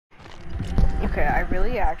Okay, I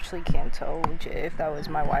really actually can't tell if that was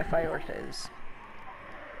my Wi-Fi or his.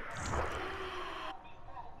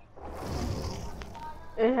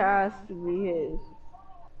 It has to be his.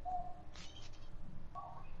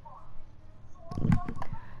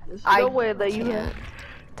 There's no way that you can't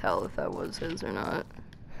tell if that was his or not.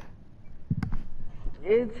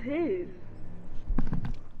 It's his.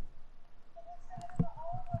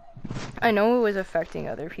 I know it was affecting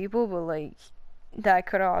other people, but like that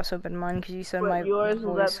could have also been mine because you said But my yours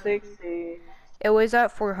voice. was at 60. It was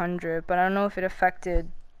at 400, but I don't know if it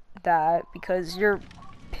affected that because your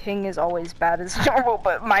ping is always bad as normal,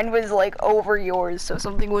 but mine was like over yours, so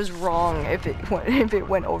something was wrong if it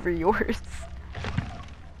went over yours.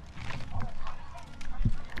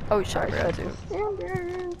 Oh, sorry, bro, too.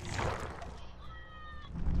 Standards.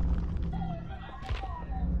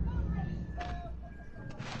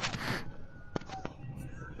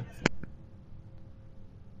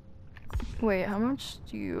 Wait, how much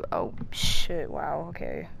do you? Oh shit! Wow.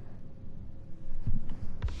 Okay.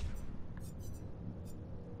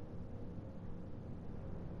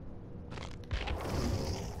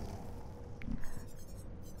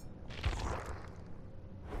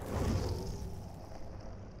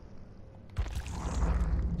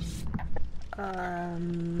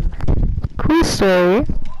 Cool story.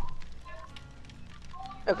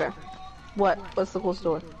 Okay. What? What's the cool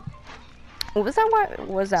story? Was that my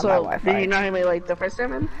Wi-Fi? Did you not hear me like the first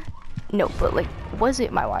time? No, but like, was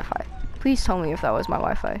it my Wi-Fi? Please tell me if that was my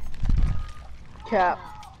Wi-Fi. Cap.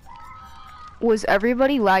 Was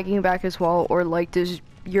everybody lagging back as well, or like does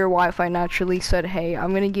your Wi-Fi naturally said, hey,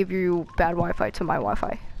 I'm gonna give you bad Wi-Fi to my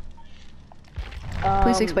Wi-Fi?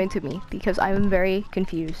 Please explain to me, because I'm very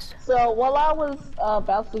confused. So, while I was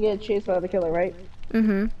about to get chased by the killer, right?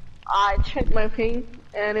 Mm-hmm. I checked my ping,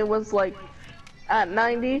 and it was like at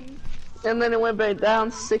 90, and then it went back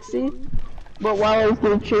down 60. But while I was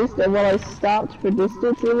getting chased, and while I stopped for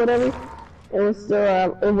distance or whatever, it was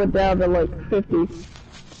still, it went down to like 50.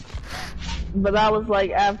 But that was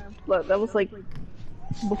like that was like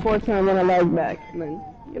before time when I lagged back, and then,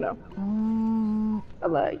 you know, I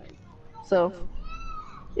lagged. So,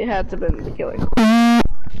 it had to have been the killer.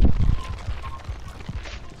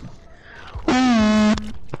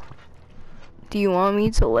 Do you want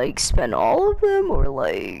me to like spend all of them, or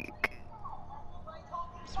like?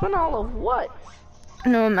 Spend all of what?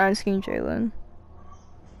 No, I'm asking Jalen.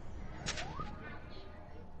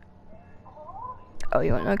 Oh,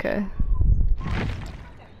 you want? Okay.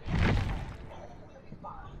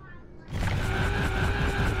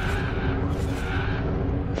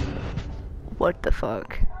 What the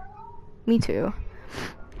fuck? Me too.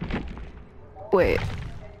 Wait.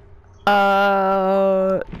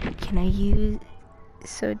 Can I use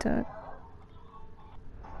soda?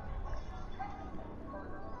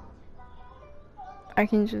 I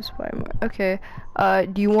can just buy more. Okay.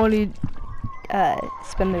 Do you want to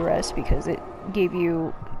spend the rest because it gave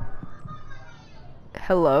you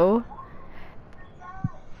hello?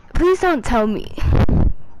 Please don't tell me.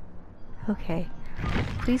 Okay.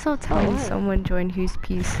 Please don't tell me someone joined who's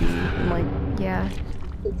PC. I'm like, yeah.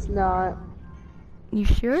 It's not. You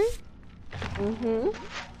sure? Mm-hmm.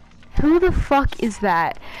 Who the fuck is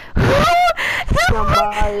that?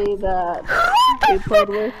 Somebody that we played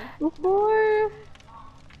with before.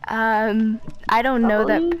 I don't know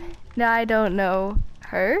that. No, I don't know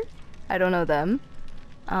her. I don't know them.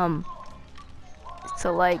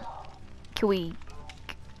 So like, can we?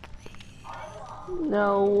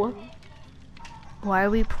 No. Why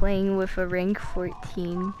are we playing with a rank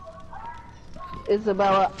 14?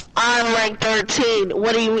 Isabella, I'm rank 13.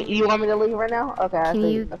 What do you want me to leave right now? Okay. Can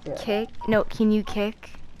you kick? No, can you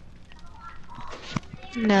kick?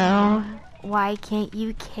 No. Why can't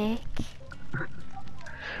you kick?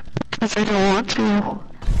 Because I don't want to.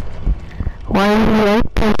 Why are you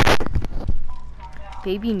like this?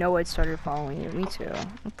 Baby Noah started following you. Me too.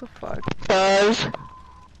 What the fuck? Buzz.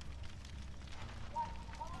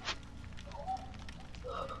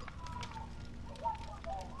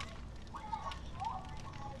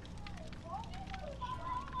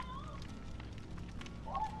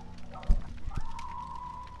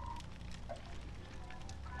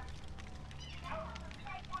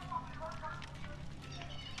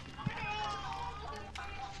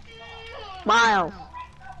 Miles.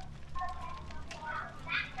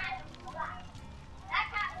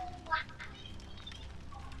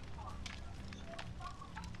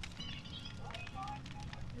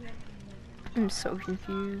 I'm so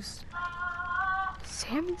confused.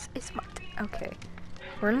 Sam is my. Okay.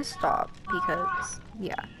 We're gonna stop because,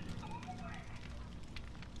 yeah.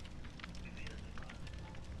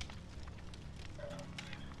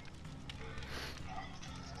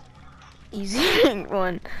 Easy rank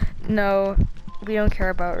 1. No, we don't care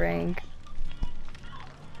about rank.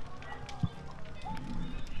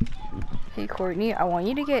 Hey Courtney, I want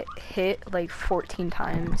you to get hit like 14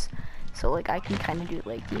 times. So like I can kind of do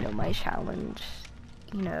like, you know, my challenge.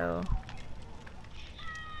 You know.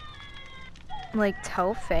 Like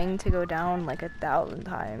tell Fang to go down like 1,000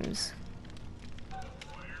 times.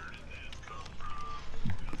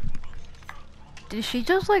 Did she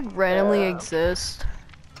just like randomly exist?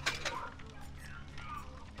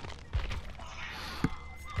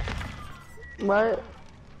 What?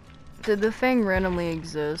 Did the Fang randomly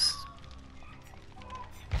exist?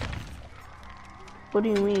 What do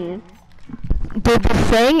you mean? Did the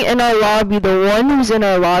Fang in our lobby, the one who's in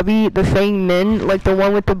our lobby, the Fang Min, like the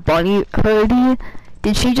one with the bunny hoodie,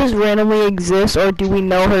 did she just randomly exist or do we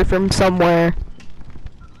know her from somewhere?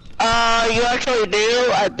 You actually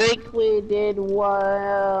do? I think we did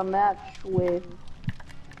one match with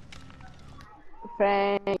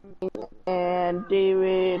Fang and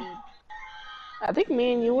David. I think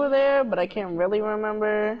me and you were there, but I can't really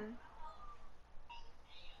remember.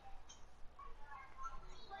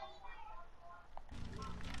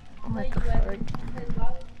 What the fuck?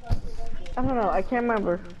 I don't know, I can't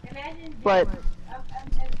remember. But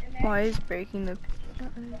Why is breaking the...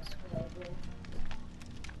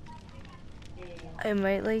 I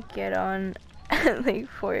might like get on at like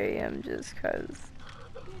 4 AM just cause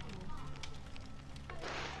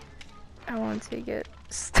I want to get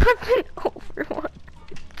stuck in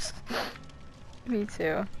Overwatch. Me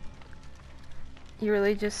too. You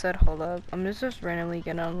really just said hold up. I'm just randomly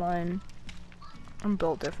getting online. I'm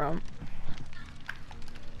built different.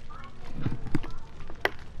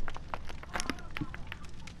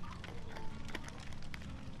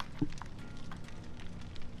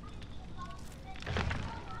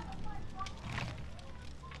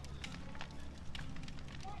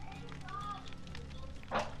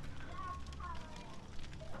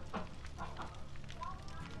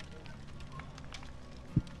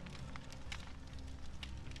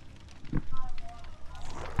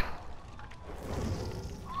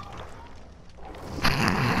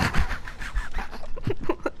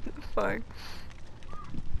 Fuck.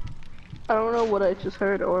 I don't know what I just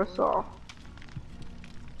heard or saw.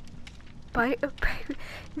 Bite a baby.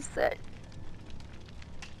 Is that?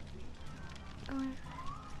 I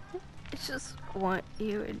just want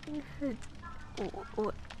you and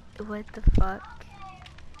what the fuck?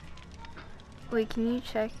 Wait, can you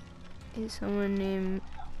check? Is someone named?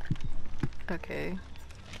 Okay.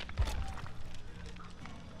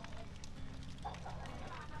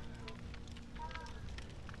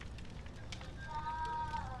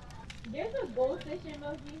 There's a goldfish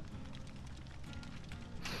emoji.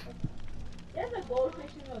 There's a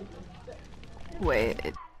goldfish emoji.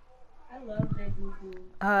 Wait. I love that Goku.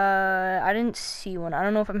 I didn't see one. I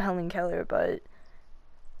don't know if I'm Helen Keller, but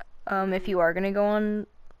if you are gonna go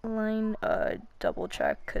online, double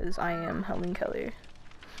check, cause I am Helen Keller.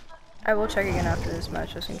 I will check again after this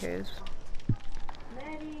match just in case.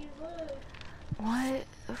 Maddie, look. What?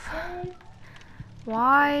 the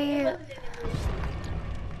Why?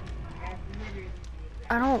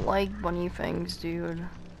 I don't like bunny fangs, dude.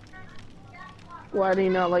 Why do you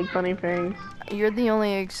not like funny things? You're the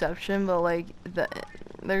only exception, but like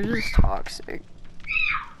they're just toxic.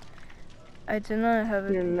 I did not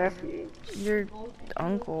have Your nephew. your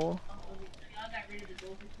uncle.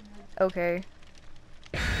 Okay.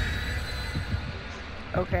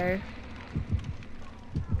 Okay.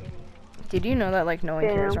 Did you know that like no one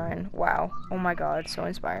cares, Ryan? Wow. Oh my god, so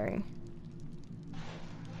inspiring.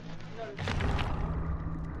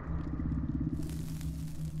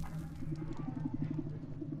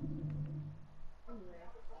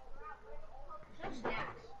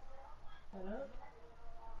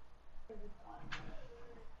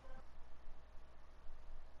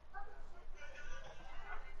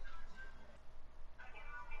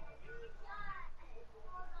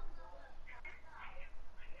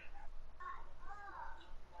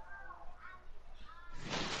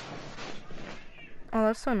 Oh,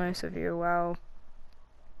 that's so nice of you. Wow.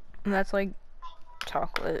 And that's like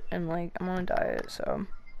chocolate, and like I'm on a diet, so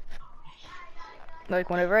like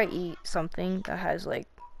whenever I eat something that has like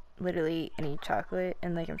literally any chocolate,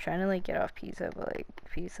 and like I'm trying to like get off pizza, but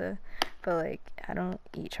like I don't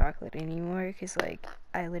eat chocolate anymore because like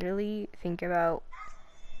I literally think about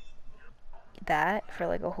that for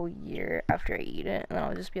like a whole year after I eat it, and then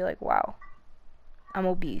I'll just be like, wow, I'm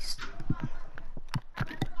obese.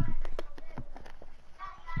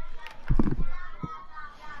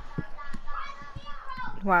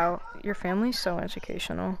 Wow, your family's so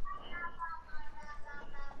educational.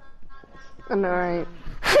 I know, right?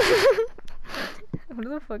 What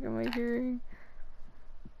the fuck am I hearing?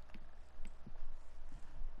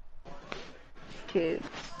 Kids.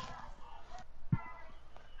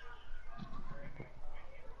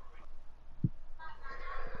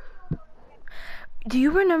 Do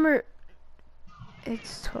you remember?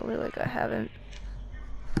 It's totally like I haven't.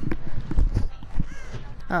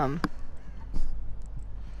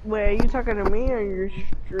 Wait, are you talking to me or your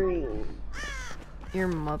stream? Your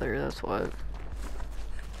mother, that's what.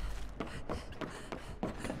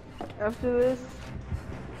 After this,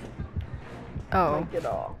 Oh. might get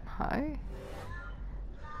off. Hi?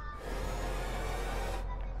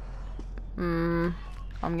 I'm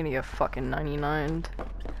gonna get fucking 99'd.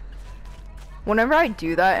 Whenever I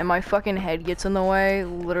do that and my fucking head gets in the way,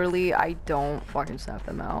 literally, I don't fucking snap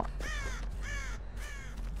them out.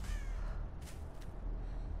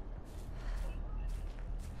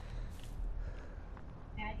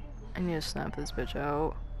 I need to snap this bitch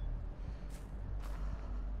out.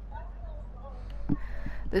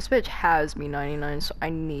 This bitch has me 99, so I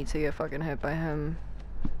need to get fucking hit by him.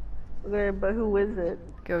 Okay, but who is it?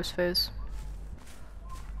 Ghostface.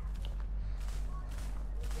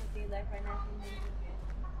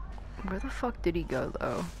 Where the fuck did he go,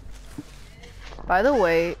 though? By the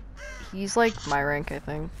way, he's like my rank, I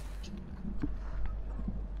think.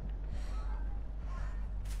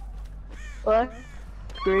 What?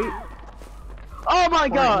 Great. Oh my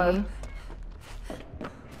god!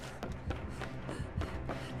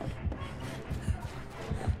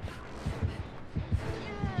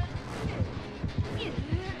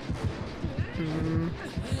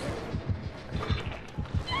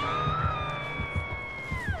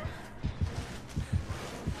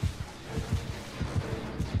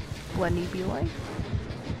 Blendy be like?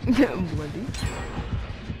 Blendy?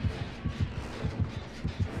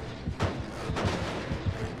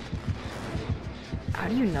 How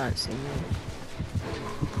do you not see me?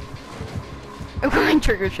 I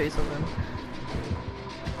trigger chase of him.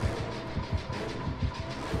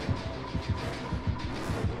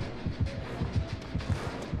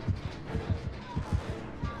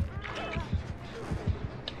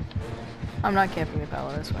 I'm not camping the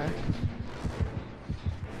pallet, I swear.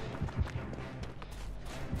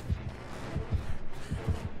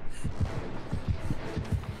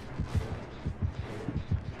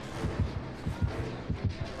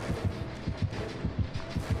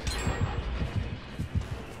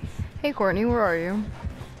 Hey Courtney, where are you?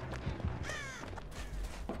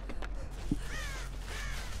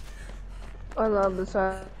 I love this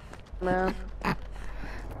man.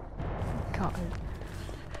 God.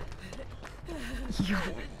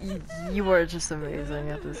 You are just amazing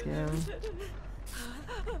at this game.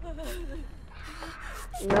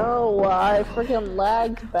 No, I freaking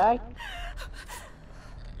lagged back.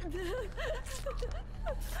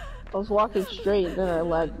 I was walking straight, and then I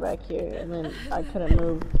lagged back here, and then I couldn't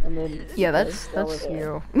move, and then Yeah, that's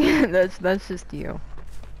you. that's just you.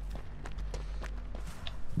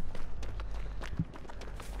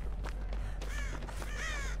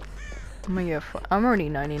 I'm gonna get. I'm already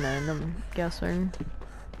 99. I'm guessing.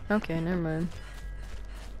 Okay, never mind.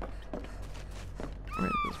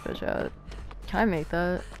 Where's this bitch at? Can I make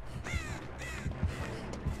that?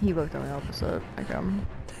 He looked on the opposite. Okay. Oh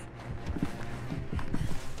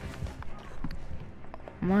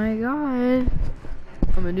my god.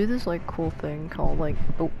 I'm gonna do this like cool thing called like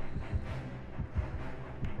oh.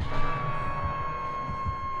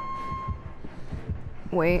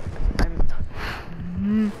 Wait, I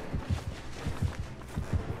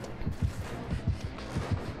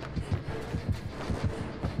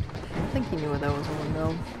think he knew that was a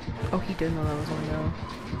window. Oh, he did know that was a window.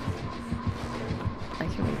 I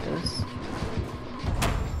can make this.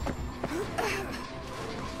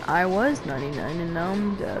 I was 99 and now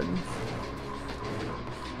I'm dead.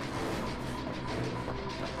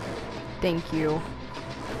 Thank you.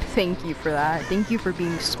 Thank you for that. Thank you for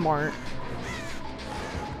being smart.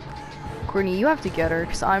 Courtney, you have to get her,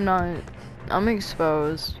 because I'm not... I'm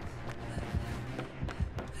exposed.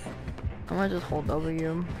 I might just hold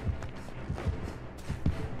W.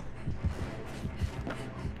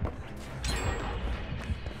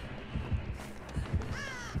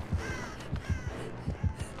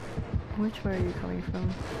 Which way are you coming from?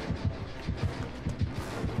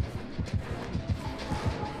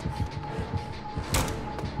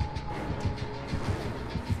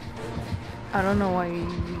 I don't know why you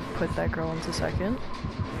put that girl into second.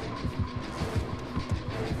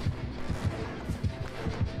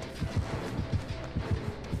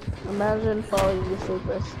 Imagine falling asleep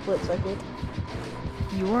for a split second.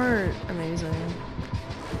 You are amazing.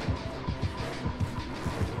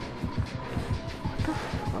 What the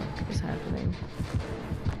fuck is happening?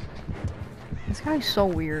 This guy's so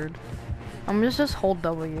weird. I'm gonna just hold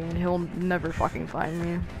W and he'll never fucking find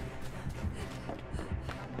me.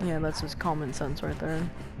 Yeah, that's just common sense right there.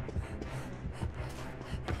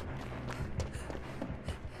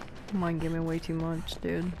 Might give me way too much,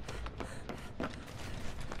 dude.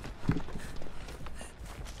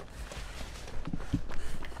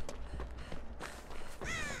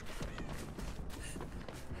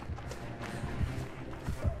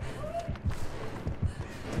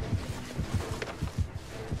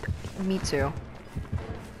 Me too.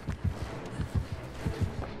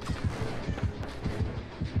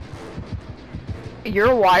 Your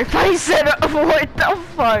Wi-Fi said, what the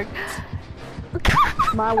fuck?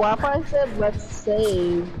 My Wi-Fi said, let's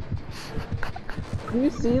save. Do you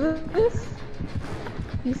see this?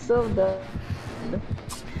 He's so dumb.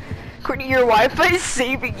 Courtney, your Wi-Fi is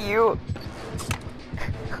saving you.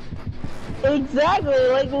 Exactly,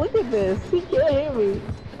 like look at this. He can't hear me.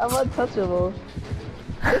 I'm untouchable.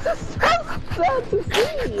 This is so sad to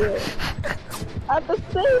see. At the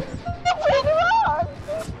same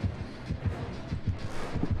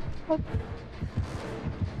time.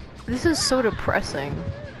 This is so depressing.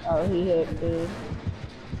 Oh, he hit me.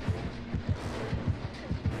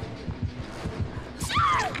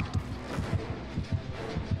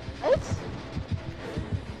 It's...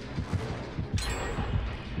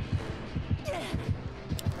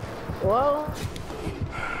 Well...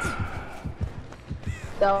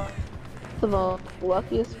 That was the most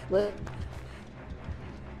luckiest flip.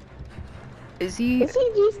 Is he? Is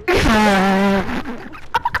he just...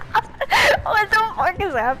 What the fuck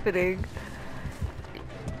is happening?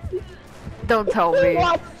 Don't tell He me.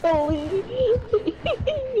 wants to leave. He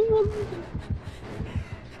wants to...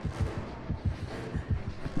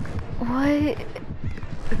 What?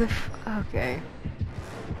 The f okay.